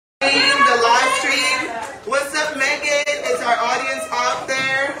our audience out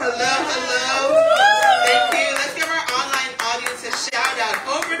there. Hello, hello. Thank you. Let's give our online audience a shout out.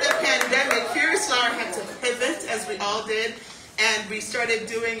 Over the pandemic, Furious Flower had to pivot, as we all did, and we started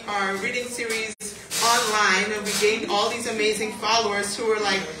doing our reading series online, and we gained all these amazing followers who were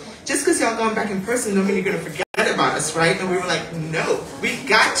like, just because y'all going back in person, don't mean you're going to forget about us, right? And we were like, no, we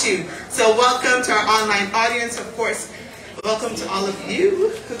got you. So welcome to our online audience. Of course, welcome to all of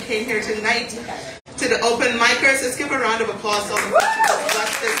you who came here tonight to the open micers. Let's give a round of applause to all the people who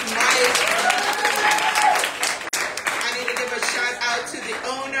bless this mic. I need to give a shout out to the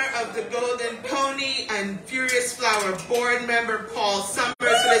owner of the Golden Pony and Furious Flower board member, Paul Summers, for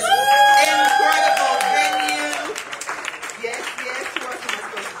this incredible venue. Yes, who else am I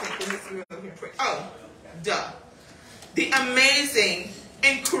supposed to thank? Let me see over here. Oh, duh. The amazing,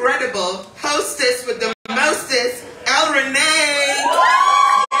 incredible hostess with the mostest, El Renee.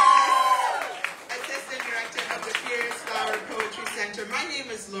 Assistant Director of the Furious Flower Poetry Center. My name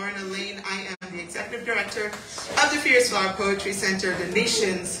is Lorna Lane. I am the Executive Director of the Furious Flower Poetry Center, the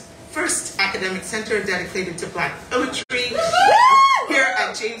nation's first academic center dedicated to Black poetry here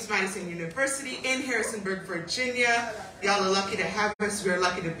at James Madison University in Harrisonburg, Virginia. Y'all are lucky to have us. We're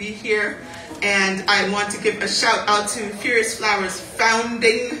lucky to be here. And I want to give a shout out to Furious Flower's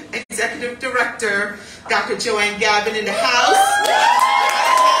founding executive director, Dr. Joanne Gavin in the house.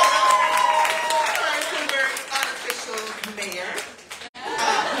 Harrisonburg's unofficial mayor,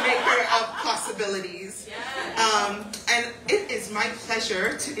 maker of possibilities. And it is my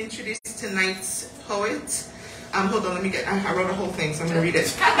pleasure to introduce tonight's poet. Hold on, I wrote a whole thing, so I'm going to read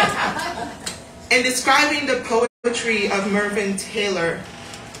it. In describing the poetry of Mervyn Taylor,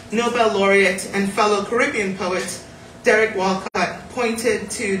 Nobel laureate and fellow Caribbean poet, Derek Walcott pointed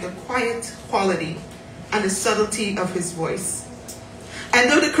to the quiet quality and the subtlety of his voice.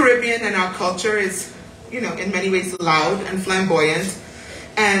 And though the Caribbean and our culture is, in many ways loud and flamboyant,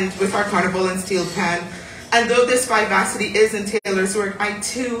 and with our carnival and steel pan, and though this vivacity is in Taylor's work, I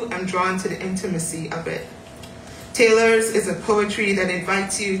too am drawn to the intimacy of it. Taylor's is a poetry that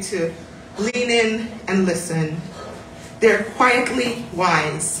invites you to lean in and listen. They're quietly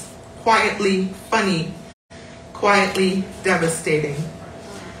wise, quietly funny, quietly devastating.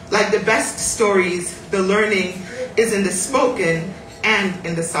 Like the best stories, the learning is in the spoken and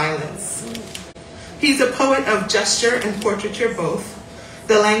in the silence. He's a poet of gesture and portraiture both.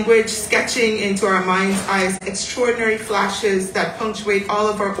 The language sketching into our mind's eyes extraordinary flashes that punctuate all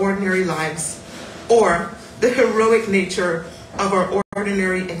of our ordinary lives, or the heroic nature of our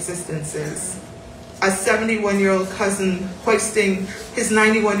ordinary existences. A 71-year-old cousin hoisting his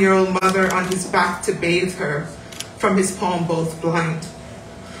 91-year-old mother on his back to bathe her, from his poem Both Blind.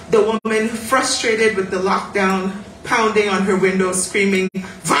 The woman frustrated with the lockdown, pounding on her window screaming,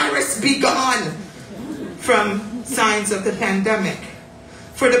 "Virus be gone!" from signs of the pandemic.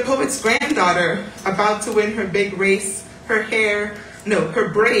 For the poet's granddaughter, about to win her big race, her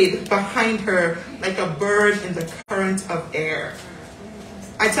braid behind her like a bird in the current of air.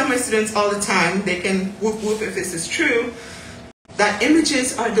 I tell my students all the time, they can whoop whoop if this is true, that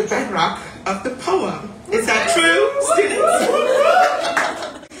images are the bedrock of the poem. Is that true, students?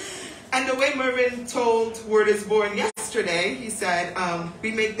 And the way Mervyn told Word is Born yesterday, he said, we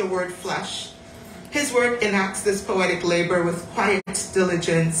make the word flesh. His work enacts this poetic labor with quiet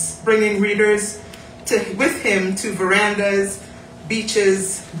diligence, bringing readers with him to verandas,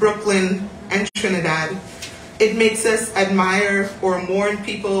 beaches, Brooklyn, and Trinidad. It makes us admire or mourn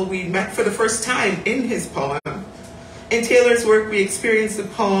people we met for the first time in his poem. In Taylor's work, we experience the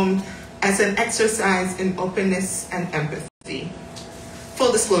poem as an exercise in openness and empathy.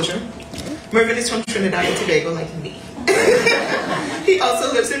 Full disclosure, Mervyn is from Trinidad and Tobago like me. He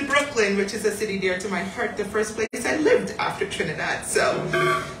also lives in Brooklyn, which is a city dear to my heart, the first place I lived after Trinidad. So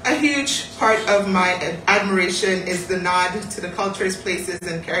a huge part of my admiration is the nod to the cultures, places,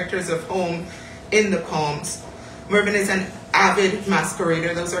 and characters of home in the poems. Mervyn is an avid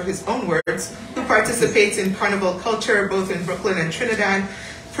masquerader, those are his own words, who participates in carnival culture both in Brooklyn and Trinidad,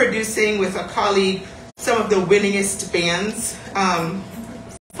 producing with a colleague some of the winningest bands,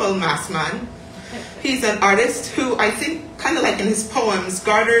 full mass man. He's an artist who I think, kind of like in his poems,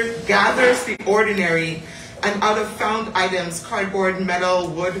 gathers the ordinary and out of found items, cardboard, metal,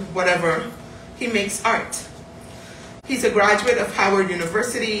 wood, whatever, he makes art. He's a graduate of Howard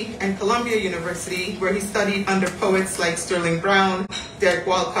University and Columbia University, where he studied under poets like Sterling Brown, Derek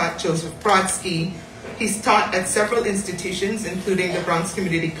Walcott, Joseph Brodsky. He's taught at several institutions, including the Bronx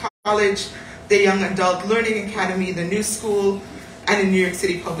Community College, the Young Adult Learning Academy, the New School, and in New York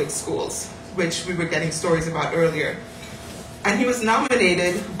City Public Schools, which we were getting stories about earlier. And he was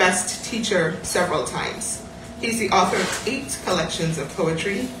nominated Best Teacher several times. He's the author of 8 collections of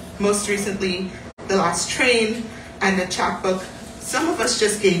poetry, most recently The Last Train and the chapbook. Some of us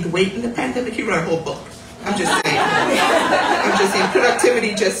just gained weight in the pandemic. He wrote a whole book. I'm just saying. I'm just saying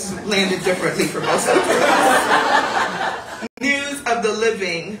productivity just landed differently for most of us. News of the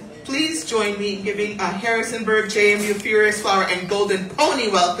Living. Please join me in giving a Harrisonburg, JMU Furious Flower, and Golden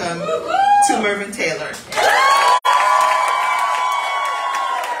Pony welcome to Mervyn Taylor.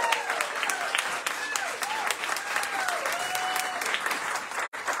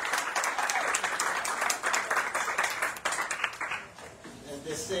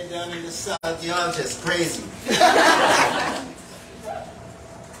 They say down in the South, y'all just crazy.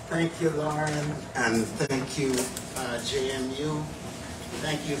 Thank you, Lauren, and thank you, JMU.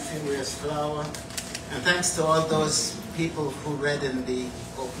 Thank you, Furious Flower. And thanks to all those people who read in the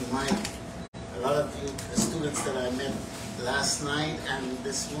open mic. A lot of you, the students that I met last night and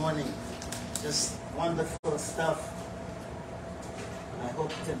this morning. Just wonderful stuff. I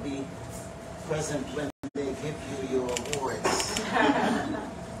hope to be present when they give you your awards.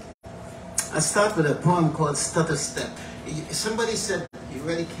 I start with a poem called Stutter Step. Somebody said you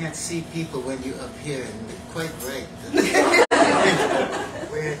really can't see people when you're up here, and they're quite right.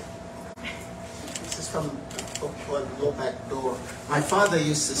 This is from a book called Go Back Door. My father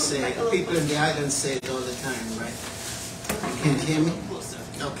used to say, people in the island say it all the time, right? You can't hear me?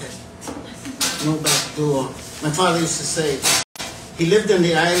 Okay. No back door. My father used to say, he lived in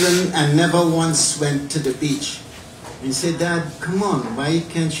the island and never once went to the beach. And he said, Dad, come on, why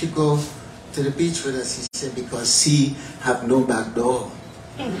can't you go to the beach with us? He said, because sea have no back door.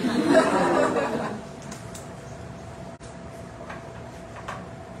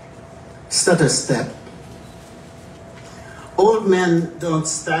 Stutter Step. Old men don't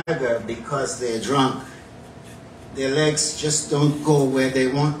stagger because they're drunk. Their legs just don't go where they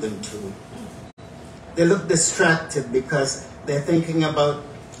want them to. They look distracted because they're thinking about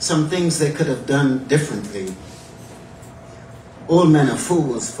some things they could have done differently. Old men are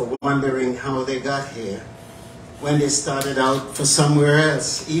fools for wondering how they got here, when they started out for somewhere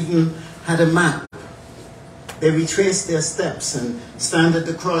else, even had a map. They retrace their steps and stand at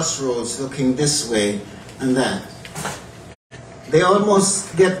the crossroads looking this way and that. They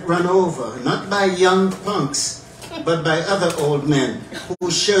almost get run over, not by young punks, but by other old men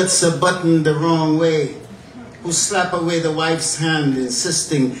whose shirts are buttoned the wrong way, who slap away the wife's hand,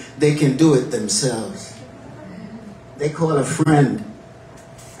 insisting they can do it themselves. They call a friend,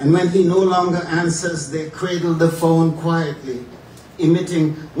 and when he no longer answers, they cradle the phone quietly,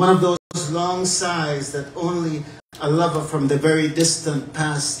 emitting one of those long sighs that only a lover from the very distant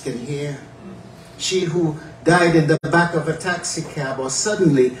past can hear. She who died in the back of a taxi cab or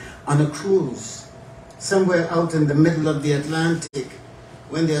suddenly on a cruise, somewhere out in the middle of the Atlantic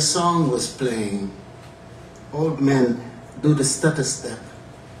when their song was playing. Old men do the stutter step,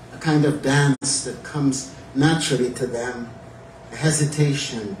 a kind of dance that comes naturally to them, a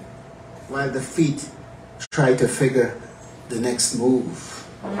hesitation, while the feet try to figure the next move.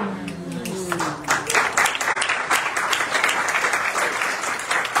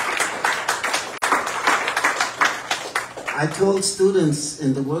 I told students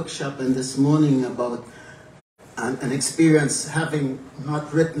in the workshop and this morning about an experience having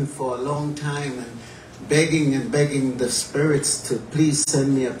not written for a long time and begging the spirits to please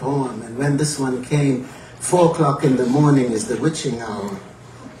send me a poem. And when this one came, 4 o'clock in the morning is the witching hour.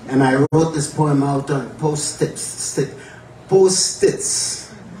 And I wrote this poem out on post-its,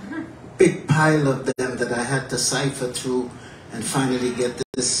 big pile of them that I had to cipher through and finally get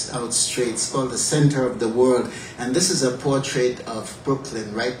this out straight. It's called The Center of the World. And this is a portrait of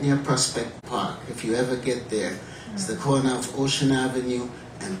Brooklyn, right near Prospect Park. If you ever get there, it's the corner of Ocean Avenue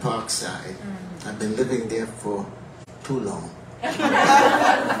and Parkside. I've been living there for too long.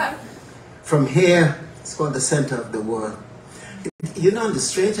 From here, it's called The Center of the World. You know, the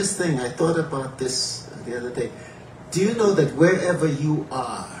strangest thing, I thought about this the other day. Do you know that wherever you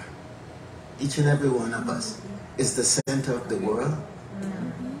are, each and every one of us, is the center of the world?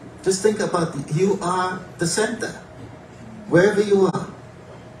 Just think about it. You are the center, wherever you are.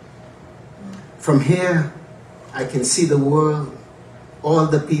 From here, I can see the world, all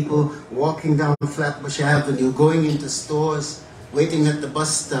the people walking down Flatbush Avenue, going into stores, waiting at the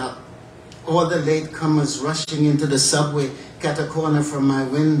bus stop, all the latecomers rushing into the subway, cat a corner from my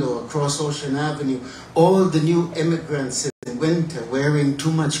window across Ocean Avenue, all the new immigrants in winter wearing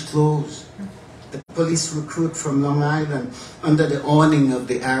too much clothes, the police recruit from Long Island under the awning of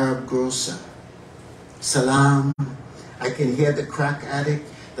the Arab grocer. Salam. I can hear the crack addict,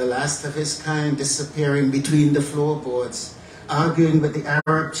 the last of his kind, disappearing between the floorboards. arguing with the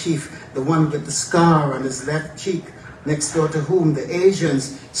Arab chief, the one with the scar on his left cheek, next door to whom the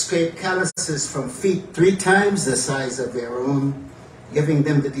Asians scrape calluses from feet 3 times the size of their own, giving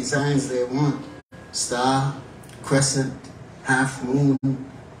them the designs they want. Star, crescent, half moon,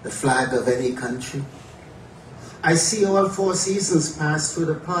 the flag of any country. I see all 4 seasons pass through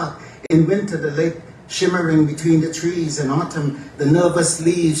the park. In winter, the lake shimmering between the trees. In autumn, the nervous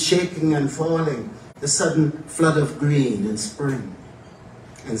leaves shaking and falling. The sudden flood of green in spring.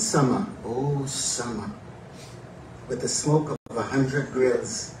 In summer, oh summer, with the smoke of 100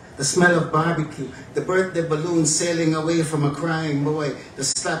 grills, the smell of barbecue, the birthday balloon sailing away from a crying boy, the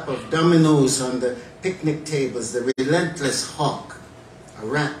slap of dominoes on the picnic tables, the relentless hawk, a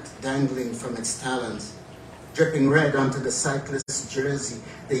rat dangling from its talons, dripping red onto the cyclist's jersey,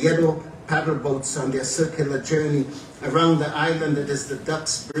 the yellow paddle boats on their circular journey around the island that is the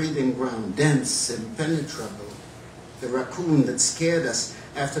duck's breeding ground, dense, impenetrable, the raccoon that scared us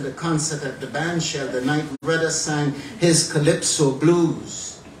after the concert at the bandshell the night Redder sang his Calypso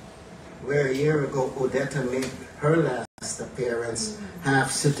Blues, where a year ago Odetta made her last appearance,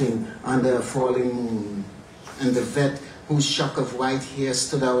 half sitting under a falling moon, and the vet whose shock of white hair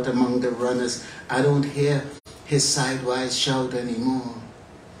stood out among the runners. I don't hear his sidewise shout anymore.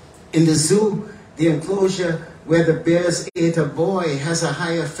 In the zoo, the enclosure where the bears ate a boy has a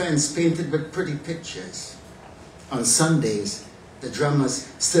higher fence painted with pretty pictures. On Sundays, the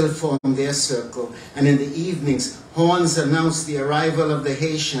drummers still form their circle, and in the evenings, horns announce the arrival of the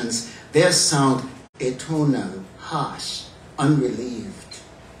Haitians, their sound atonal, harsh, unrelieved.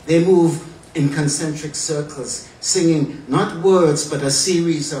 They move in concentric circles, singing not words but a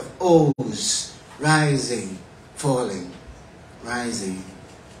series of O's, rising, falling, rising.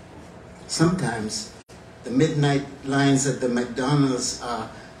 Sometimes the midnight lines at the McDonald's are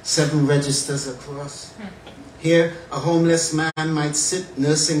 7 registers across. Here, a homeless man might sit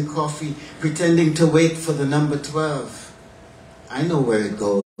nursing coffee, pretending to wait for the number 12. I know where it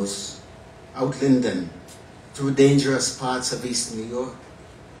goes. Out Linden, through dangerous parts of East New York.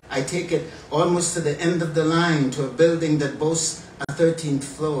 I take it almost to the end of the line, to a building that boasts a 13th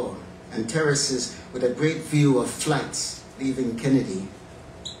floor and terraces with a great view of flights leaving Kennedy.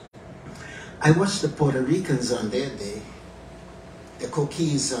 I watch the Puerto Ricans on their day, the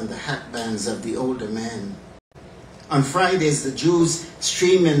coquilles on the hat bands of the older men. On Fridays, the Jews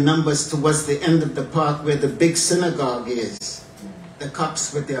stream in numbers towards the end of the park where the big synagogue is, the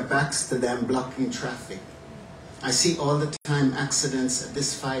cops with their backs to them blocking traffic. I see all the time accidents at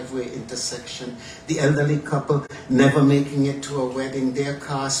this 5-way intersection, the elderly couple never making it to a wedding, their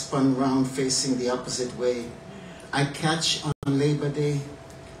car spun round facing the opposite way. I catch on Labor Day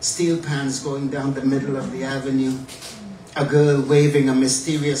steel pans going down the middle of the avenue, a girl waving a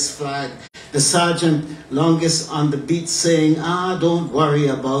mysterious flag, the sergeant longest on the beat saying, don't worry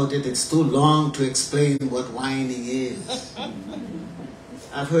about it, it's too long to explain what whining is.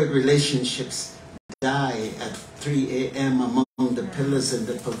 I've heard relationships die at 3 a.m. among the pillars in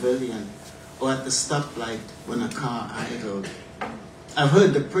the pavilion or at the stoplight when a car idled. I've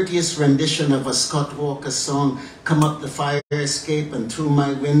heard the prettiest rendition of a Scott Walker song come up the fire escape and through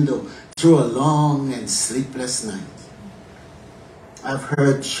my window through a long and sleepless night. I've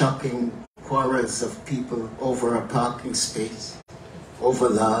heard shocking quarrels of people over a parking space, over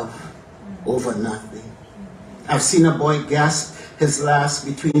love, over nothing. I've seen a boy gasp his last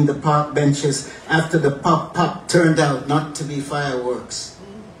between the park benches after the pop-pop turned out not to be fireworks,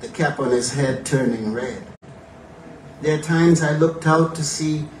 the cap on his head turning red. There are times I looked out to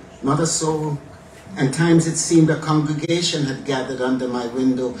see not a soul, and times it seemed a congregation had gathered under my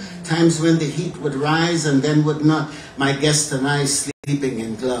window, times when the heat would rise and then would not, my guest and I sleeping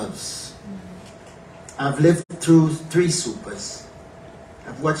in gloves. I've lived through 3 supers.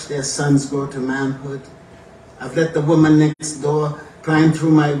 I've watched their sons grow to manhood. I've let the woman next door climb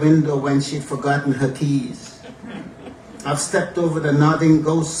through my window when she'd forgotten her keys. I've stepped over the nodding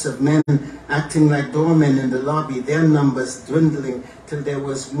ghosts of men acting like doormen in the lobby, their numbers dwindling till there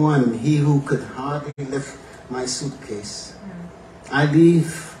was one, he who could hardly lift my suitcase. I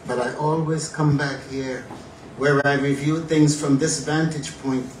leave, but I always come back here, where I review things from this vantage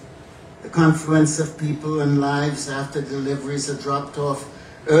point, the confluence of people and lives after deliveries are dropped off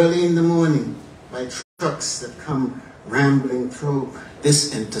early in the morning by trucks that come rambling through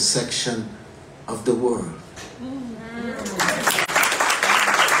this intersection of the world.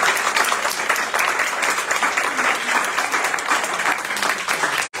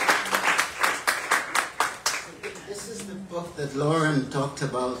 This is the book that Lauren talked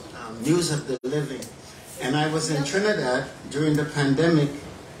about, News of the Living. And I was in Trinidad during the pandemic,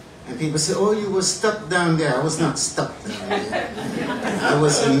 And people say, oh, you were stuck down there. I was not stuck down there. I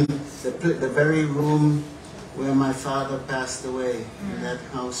was in the very room where my father passed away, in that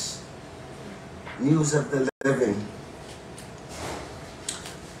house. News of the living.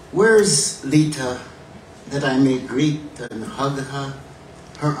 Where's Lita, that I may greet and hug her,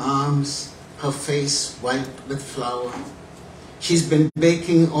 her arms, her face white with flour? She's been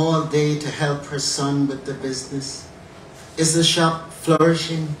baking all day to help her son with the business. Is the shop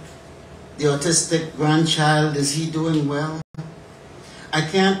flourishing? The autistic grandchild, is he doing well? I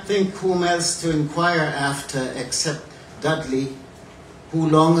can't think whom else to inquire after except Dudley, who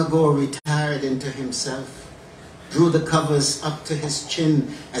long ago retired into himself, drew the covers up to his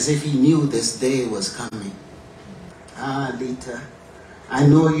chin as if he knew this day was coming. Ah, Lita, I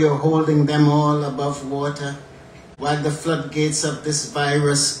know you're holding them all above water, while the floodgates of this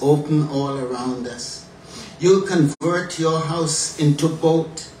virus open all around us. You'll convert your house into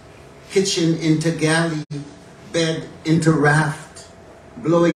boat, kitchen into galley, bed into raft,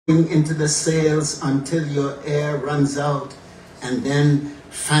 blowing into the sails until your air runs out, and then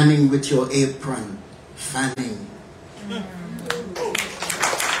fanning with your apron, fanning.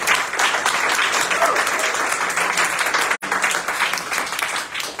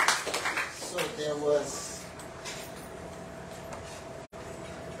 So there was,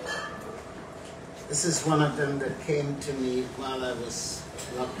 this is one of them that came to me while I was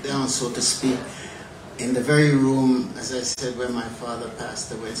locked down, so to speak, in the very room, as I said, where my father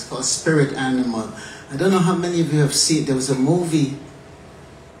passed away. It's called Spirit Animal. I don't know how many of you have seen, there was a movie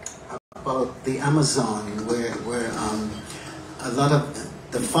about the Amazon where a lot of,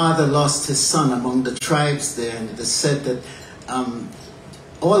 the father lost his son among the tribes there, and it is said that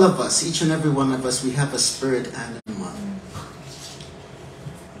all of us, each and every one of us, we have a spirit animal.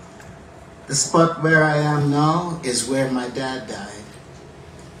 The spot where I am now is where my dad died.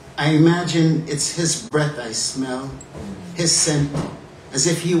 I imagine it's his breath I smell, his scent, as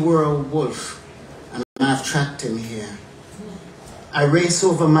if he were a wolf, and I've tracked him here. I race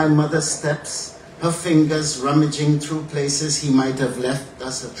over my mother's steps, her fingers rummaging through places he might have left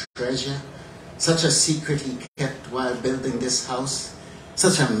us a treasure, such a secret he kept while building this house,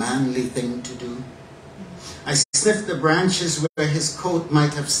 such a manly thing to do. I sniff the branches where his coat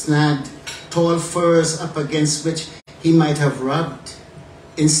might have snagged, tall firs up against which he might have rubbed.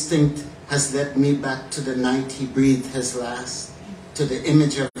 Instinct has led me back to the night he breathed his last, to the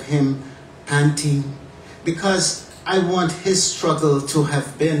image of him panting, because I want his struggle to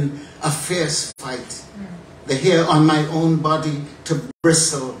have been a fierce fight. The hair on my own body to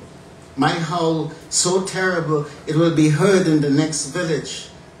bristle. My howl so terrible it will be heard in the next village,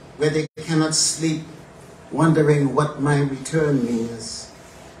 where they cannot sleep, wondering what my return means.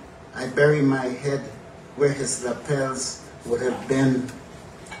 I bury my head where his lapels would have been.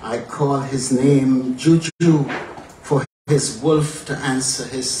 I call his name Juju for his wolf to answer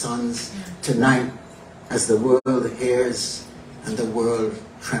his sons tonight as the world hears and the world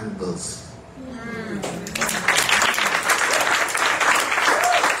trembles.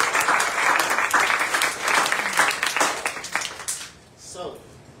 So,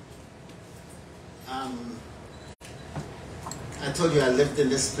 I told you I lived in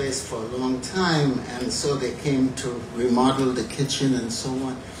this place for a long time, and so they came to remodel the kitchen and so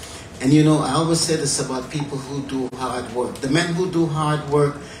on. And you know, I always say this about people who do hard work. The men who do hard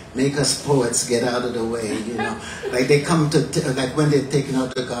work make us poets get out of the way, you know. Like they come to, like when they're taking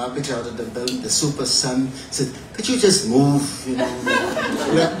out the garbage out of the building, the super son said, could you just move, you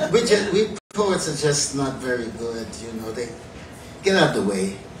know. we poets are just not very good, you know. They get out of the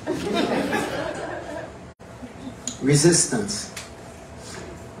way. Resistance.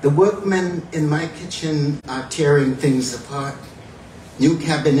 The workmen in my kitchen are tearing things apart. New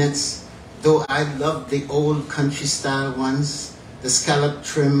cabinets, though I love the old country style ones, the scallop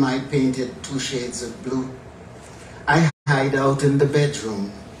trim I painted 2 shades of blue. I hide out in the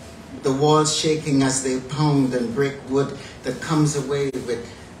bedroom, the walls shaking as they pound and break wood that comes away with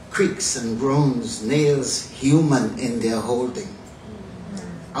creaks and groans, nails human in their holding.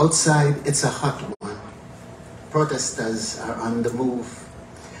 Outside, it's a hot one. Protesters are on the move.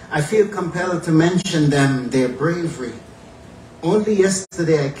 I feel compelled to mention them, their bravery. Only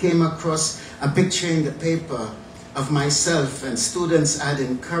yesterday I came across a picture in the paper of myself and students I'd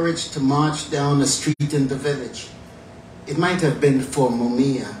encouraged to march down a street in the village. It might have been for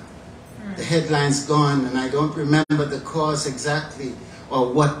Mumia. The headline's gone and I don't remember the cause exactly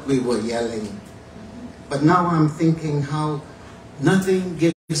or what we were yelling. But now I'm thinking how nothing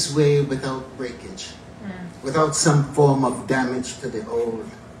gives way without breakage, without some form of damage to the old.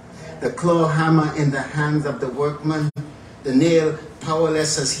 The claw hammer in the hands of the workman, the nail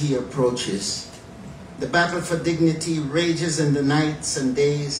powerless as he approaches. The battle for dignity rages in the nights and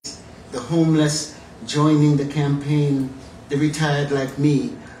days, the homeless joining the campaign, the retired like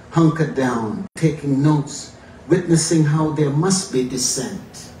me, hunkered down, taking notes, witnessing how there must be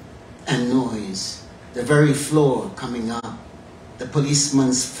dissent and noise, the very floor coming up, the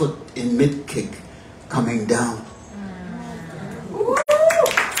policeman's foot in mid-kick coming down.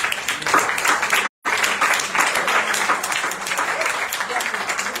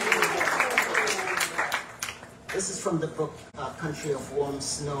 This is from the book, Country of Warm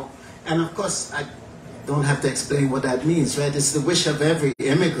Snow. And of course, I don't have to explain what that means, right? It's the wish of every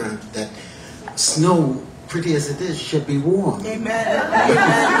immigrant that snow, pretty as it is, should be warm.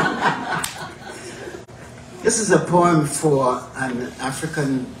 Amen. This is a poem for an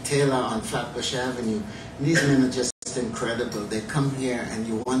African tailor on Flatbush Avenue. And these men are just incredible. They come here and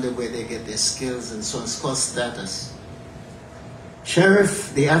you wonder where they get their skills and so on. It's called status.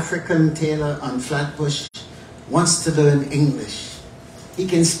 Sheriff, the African tailor on Flatbush, wants to learn English. He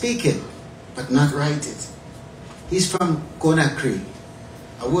can speak it, but not write it. He's from Conakry.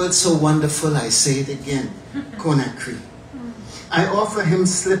 A word so wonderful, I say it again, Conakry. I offer him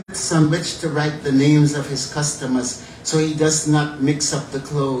slips on which to write the names of his customers so he does not mix up the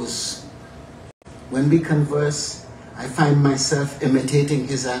clothes. When we converse, I find myself imitating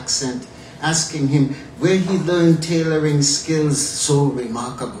his accent, asking him where he learned tailoring skills so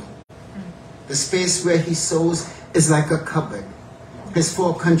remarkable. The space where he sews is like a cupboard. His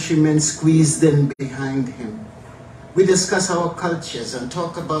 4 countrymen squeezed in behind him. We discuss our cultures and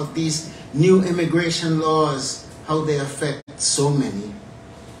talk about these new immigration laws, how they affect so many.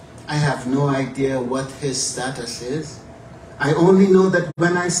 I have no idea what his status is. I only know that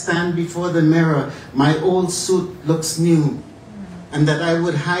when I stand before the mirror, my old suit looks new, and that I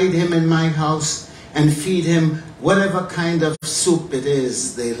would hide him in my house and feed him whatever kind of soup it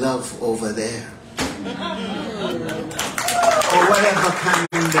is they love over there. Or whatever kind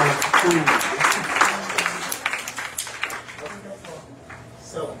of food.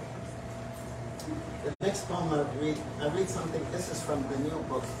 So, the next poem I read something, this is from the new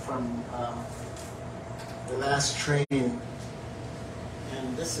book, from The Last Train.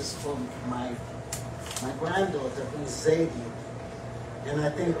 And this is from my granddaughter, who's Zadie. And I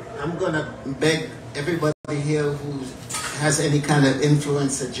think I'm going to beg everybody here who has any kind of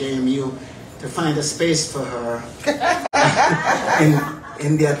influence at JMU to find a space for her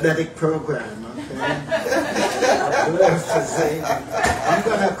in the athletic program, okay? I'm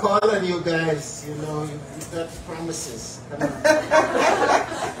going to call on you guys, you know, you've got promises. Come on.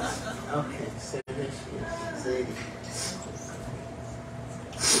 Okay, so there she is, Zadie.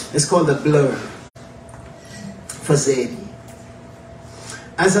 It's called A Blur for Zadie.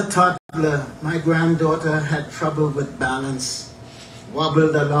 As a toddler, my granddaughter had trouble with balance,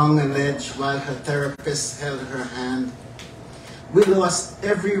 wobbled along a ledge while her therapist held her hand. We lost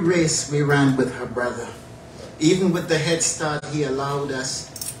every race we ran with her brother. Even with the head start he allowed us,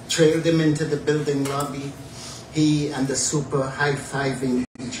 trailed him into the building lobby, he and the super high-fiving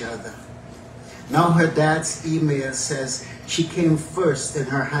each other. Now her dad's email says she came first in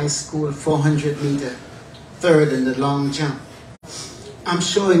her high school 400-meter, third in the long jump. I'm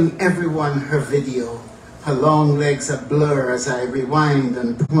showing everyone her video. Her long legs a blur as I rewind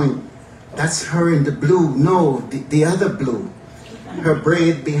and point. That's her in the blue. No, the other blue. Her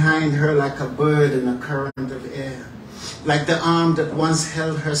braid behind her like a bird in a current of air. Like the arm that once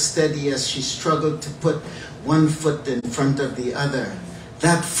held her steady as she struggled to put one foot in front of the other.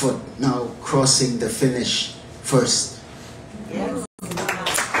 That foot now crossing the finish first. Yes.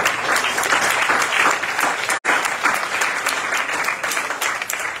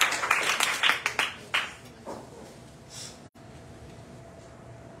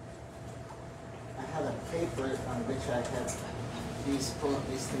 On which I had these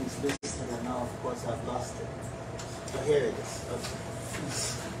things listed, and now of course I've lost it. Oh, here it is. Okay.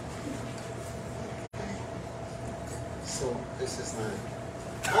 So this is not.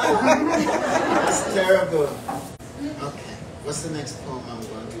 That's terrible. Okay. What's the next poem I'm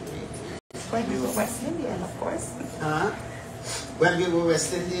going to read? When we were West Indian, of course. Huh? When we were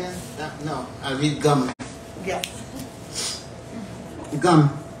West Indian? No, I'll read Gum. Yes.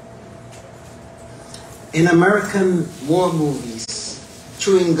 Gum. In American war movies,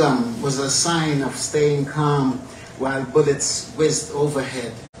 chewing gum was a sign of staying calm while bullets whizzed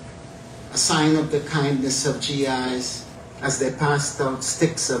overhead, a sign of the kindness of GIs as they passed out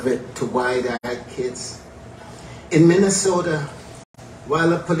sticks of it to wide-eyed kids. In Minnesota,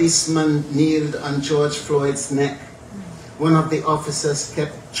 while a policeman kneeled on George Floyd's neck, one of the officers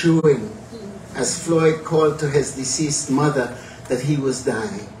kept chewing as Floyd called to his deceased mother that he was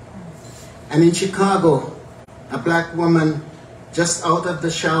dying. And in Chicago, a black woman just out of the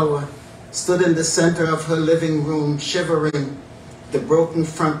shower stood in the center of her living room, shivering, the broken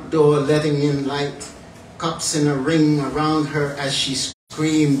front door letting in light, cops in a ring around her as she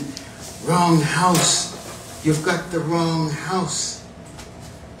screamed, "Wrong house, you've got the wrong house."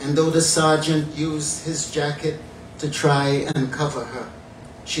 And though the sergeant used his jacket to try and cover her,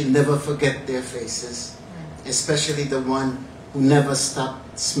 she'll never forget their faces, especially the one who never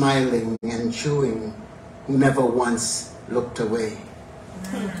stopped smiling and chewing, who never once looked away.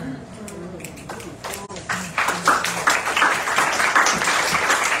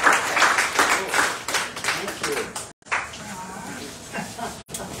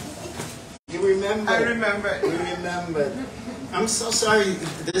 You remember? I remember. You remember. I'm so sorry.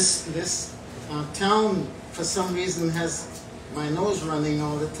 This town, for some reason, has my nose running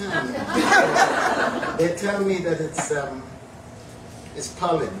all the time. They tell me that it's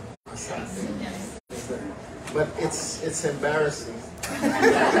pollen or something. But it's embarrassing,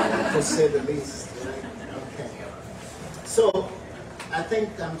 to say the least. Right? Okay. So I think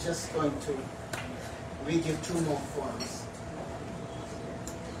I'm just going to read you two more poems.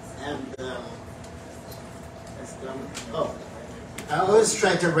 And I always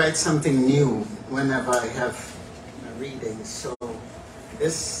try to write something new whenever I have a reading. So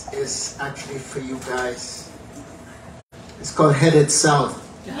this is actually for you guys. It's called Headed South.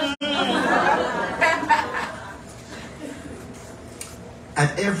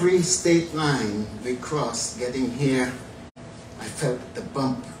 At every state line we crossed getting here, I felt the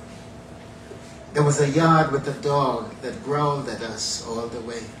bump. There was a yard with a dog that growled at us all the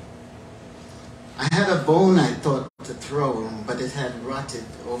way. I had a bone I thought to throw, but it had rotted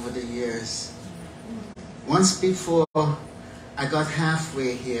over the years. Once before, I got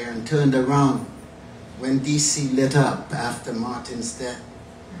halfway here and turned around when DC lit up after Martin's death.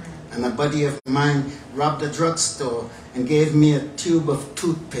 And a buddy of mine robbed a drugstore and gave me a tube of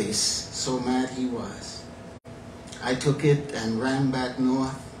toothpaste, so mad he was. I took it and ran back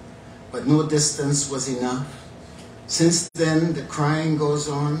north, but no distance was enough. Since then, the crying goes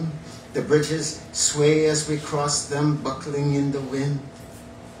on. The bridges sway as we cross them, buckling in the wind.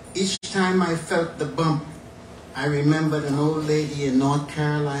 Each time I felt the bump, I remembered an old lady in North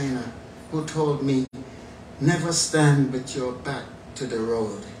Carolina who told me, "Never stand with your back to the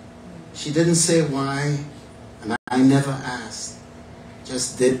road." She didn't say why, and I never asked,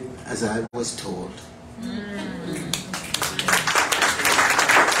 just did as I was told.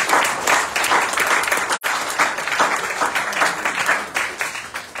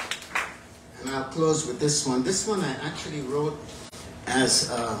 And I'll close with this one. This one I actually wrote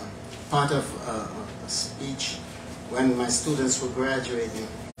as part of a speech when my students were graduating.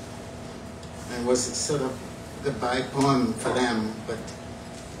 And it was sort of a goodbye poem for them, but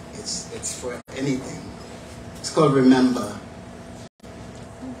it's for anything. It's called Remember.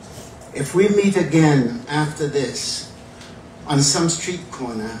 If we meet again after this, on some street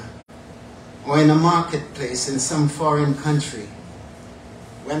corner, or in a marketplace in some foreign country,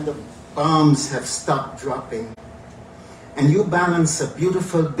 when the bombs have stopped dropping, and you balance a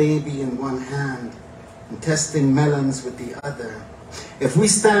beautiful baby in one hand and testing melons with the other, if we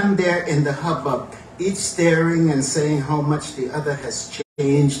stand there in the hubbub, each staring and saying how much the other has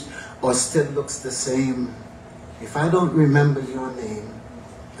changed or still looks the same, if I don't remember your name,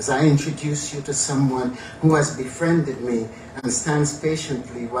 as I introduce you to someone who has befriended me and stands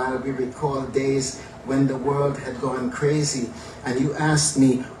patiently while we recall days when the world had gone crazy, and you asked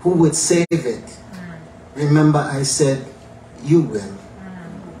me who would save it, remember I said, you will.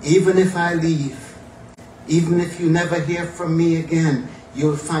 Even if I leave, even if you never hear from me again,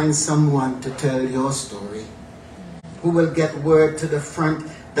 you'll find someone to tell your story, who will get word to the front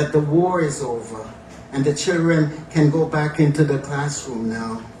that the war is over and the children can go back into the classroom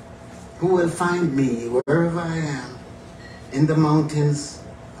now, who will find me wherever I am, in the mountains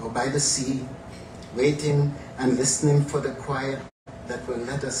or by the sea, waiting and listening for the quiet that will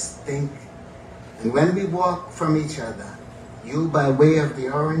let us think. And when we walk from each other, you by way of the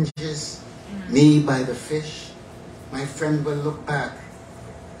oranges, me by the fish, my friend will look back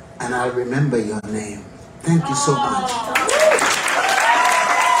and I'll remember your name. Thank you so much.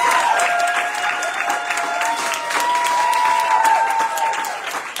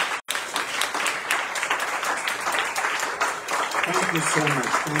 Thank you so much.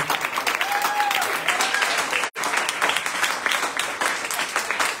 Thank you.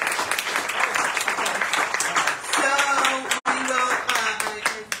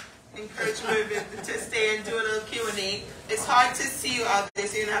 Encourage Mervyn to stay and do a little Q&A. It's hard to see you out there,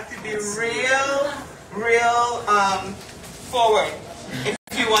 so you're going to have to be real forward if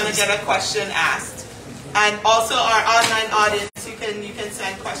you want to get a question asked. And also our online audience, you can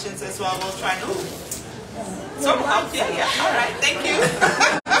send questions as well. We'll try to. Yeah. All right. Thank you.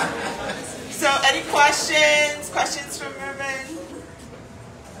 So, any questions? Questions from Mervyn?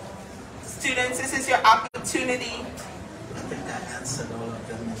 Students, this is your opportunity. I think I answered all of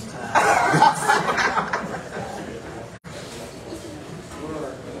them in time.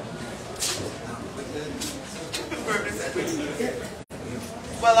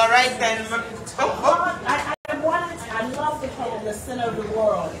 Well, all right then. I love the poem, The Center of the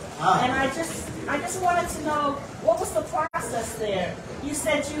World. And I just wanted to know, what was the process there? You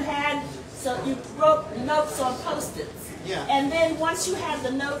said you wrote notes on Post-its. Yeah. And then once you had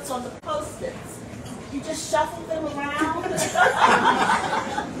the notes on the Post-its, you just shuffled them around?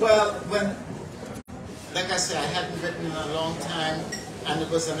 Well, like I said, I hadn't written in a long time, and it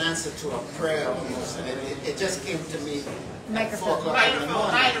was an answer to a prayer almost, and it just came to me at 4 o'clock in the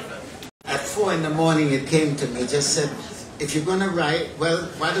morning. At 4 in the morning, it came to me. It just said, if you're going to write, well,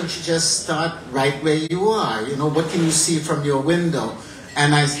 why don't you just start right where you are? You know, what can you see from your window?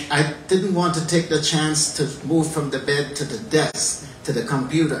 And I didn't want to take the chance to move from the bed to the desk, to the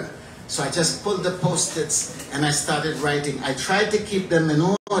computer. So I just pulled the Post-its and I started writing. I tried to keep them in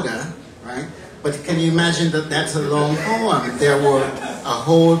order, right? But can you imagine that that's a long poem? There were a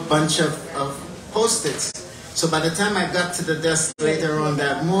whole bunch of Post-its. So by the time I got to the desk later on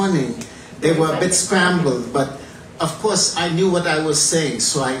that morning, they were a bit scrambled. But of course, I knew what I was saying.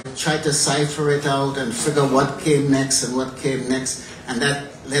 So I tried to cipher it out and figure what came next and what came next. And that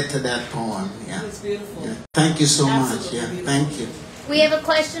led to that poem. Yeah. It's beautiful. Yeah. Thank you so much. Absolutely Yeah, beautiful. thank you. We have a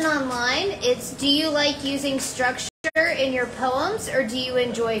question online. It's, do you like using structure in your poems, or do you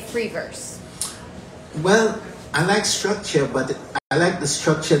enjoy free verse? Well, I like structure, but I like the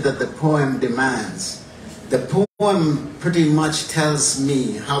structure that the poem demands. The poem pretty much tells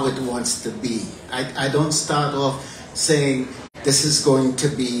me how it wants to be. I don't start off saying, this is going to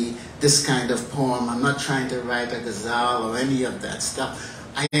be this kind of poem. I'm not trying to write a ghazal or any of that stuff.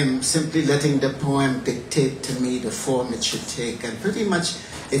 I am simply letting the poem dictate to me the form it should take. And pretty much,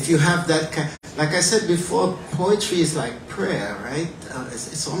 if you have that kind, like I said before, poetry is like prayer, right?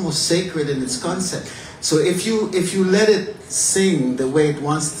 It's almost sacred in its concept. So if you let it sing the way it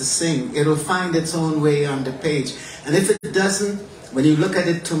wants to sing, it'll find its own way on the page. And if it doesn't, when you look at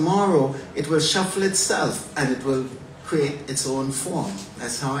it tomorrow, it will shuffle itself and it will create its own form.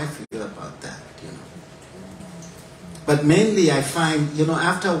 That's how I feel about that, you know. But mainly I find, you know,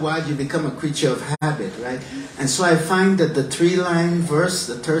 after a while you become a creature of habit, right? And so I find that the 3-line verse,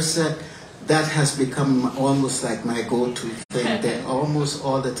 the tercet, that has become almost like my go-to thing there almost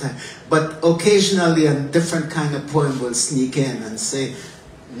all the time. But occasionally a different kind of poem will sneak in and say,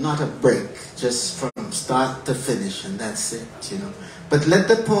 not a break, just from start to finish, and that's it, you know. But let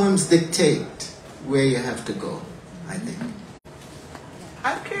the poems dictate where you have to go, I think.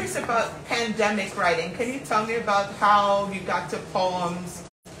 I'm curious about pandemic writing. Can you tell me about how you got to poems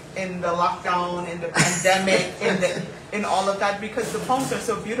in the lockdown, in the pandemic, in all of that? Because the poems are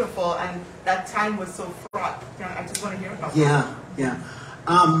so beautiful and that time was so fraught. I just want to hear about that. Yeah.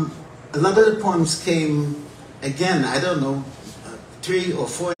 A lot of the poems came, again, I don't know, 3 or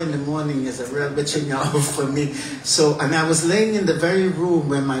 4 in the morning is a real witching hour for me. So, and I was laying in the very room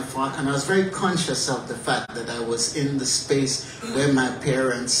where my father, and I was very conscious of the fact that I was in the space where my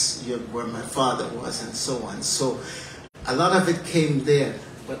parents, where my father was, and so on. So, a lot of it came there.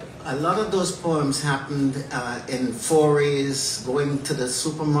 But a lot of those poems happened in forays, going to the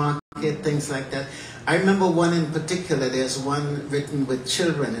supermarket, things like that. I remember one in particular, there's one written with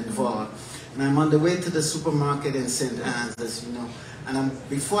children involved. And I'm on the way to the supermarket in St. Anne's, as you know. And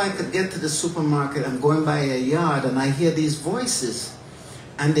before I could get to the supermarket, I'm going by a yard and I hear these voices.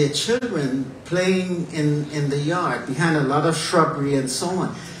 And they're children playing in the yard, behind a lot of shrubbery and so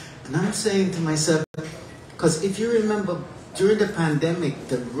on. And I'm saying to myself, because if you remember, during the pandemic,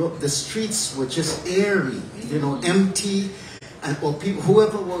 the streets were just airy, you know, empty, or people,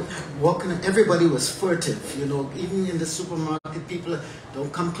 whoever was walking, everybody was furtive, you know. Even in the supermarket, people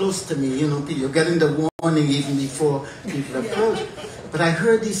don't come close to me, you know. You're getting the warning even before people approach. But I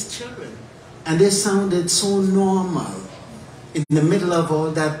heard these children, and they sounded so normal. In the middle of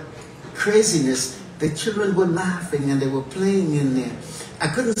all that craziness, the children were laughing and they were playing in there. I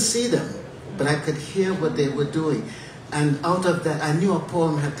couldn't see them, but I could hear what they were doing. And out of that, I knew a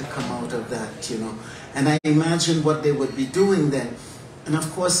poem had to come out of that, you know. And I imagined what they would be doing then. And of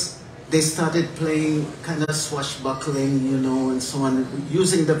course, they started playing kind of swashbuckling, you know, and so on,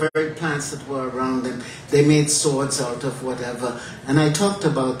 using the very plants that were around them. They made swords out of whatever. And I talked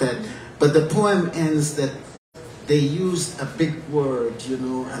about that. But the poem ends that they used a big word, you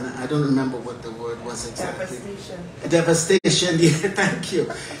know, and I don't remember what the word was exactly. Devastation. Devastation, yeah, thank you.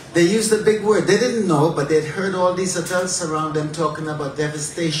 They used a big word. They didn't know, but they'd heard all these adults around them talking about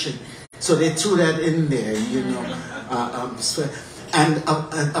devastation. So they threw that in there, you know. And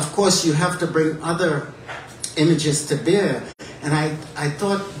of course, you have to bring other images to bear. And I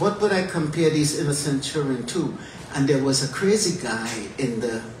thought, what would I compare these innocent children to? And there was a crazy guy in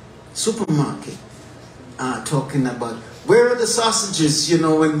the supermarket talking about, where are the sausages, you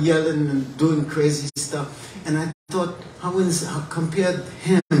know, and yelling and doing crazy stuff. And I thought, how compared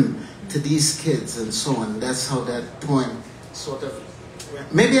him to these kids and so on. That's how that poem sort of,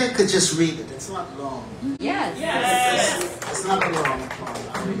 maybe I could just read it. It's not long. Yes. It's not a long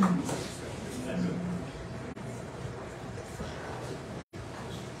poem.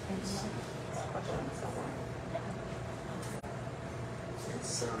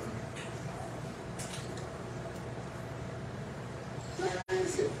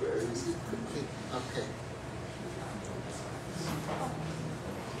 Okay.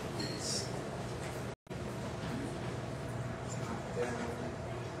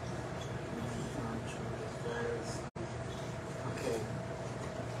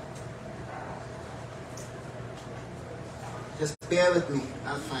 Just bear with me,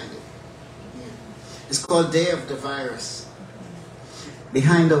 I'll find it. Yeah. It's called Day of the Virus.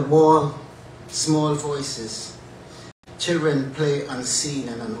 Behind a wall, small voices. Children play unseen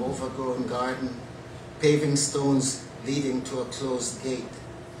in an overgrown garden, paving stones leading to a closed gate.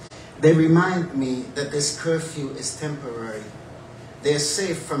 They remind me that this curfew is temporary. They're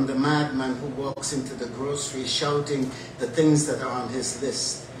safe from the madman who walks into the grocery shouting the things that are on his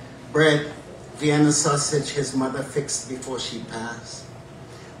list. Bread, Vienna sausage his mother fixed before she passed.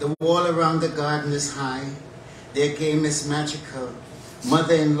 The wall around the garden is high. Their game is magical.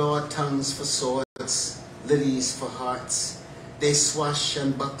 Mother-in-law tongues for swords, lilies for hearts. They swash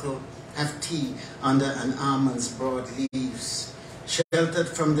and buckle, have tea under an almond's broad leaves. Sheltered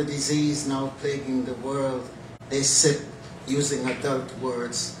from the disease now plaguing the world, they sip using adult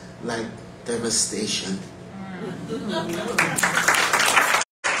words like devastation.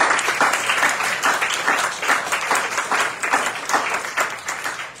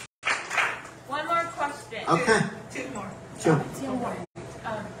 One more question. Okay. Two more. Sure.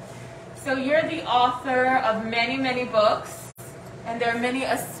 So you're the author of many, many books, and there are many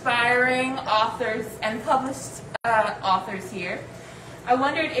aspiring authors and published authors here. I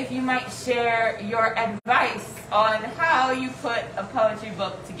wondered if you might share your advice on how you put a poetry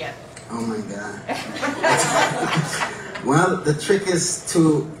book together. Oh my God. Well, the trick is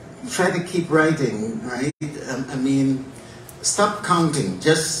to try to keep writing, right? I mean, stop counting.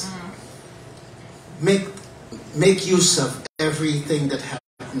 Just make use of everything that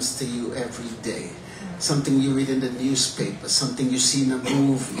happens to you every day. Something you read in the newspaper, something you see in a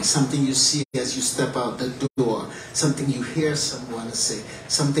movie, something you see as you step out the door, something you hear someone say,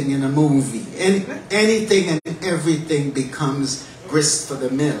 something in a movie. Anything and everything becomes grist for the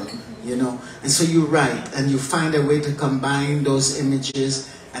mill, you know. And so you write and you find a way to combine those images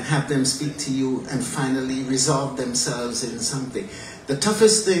and have them speak to you and finally resolve themselves in something. The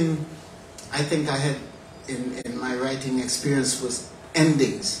toughest thing I think I had in my writing experience was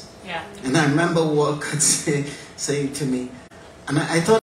endings. Yeah. And I remember Walcott saying to me, and I thought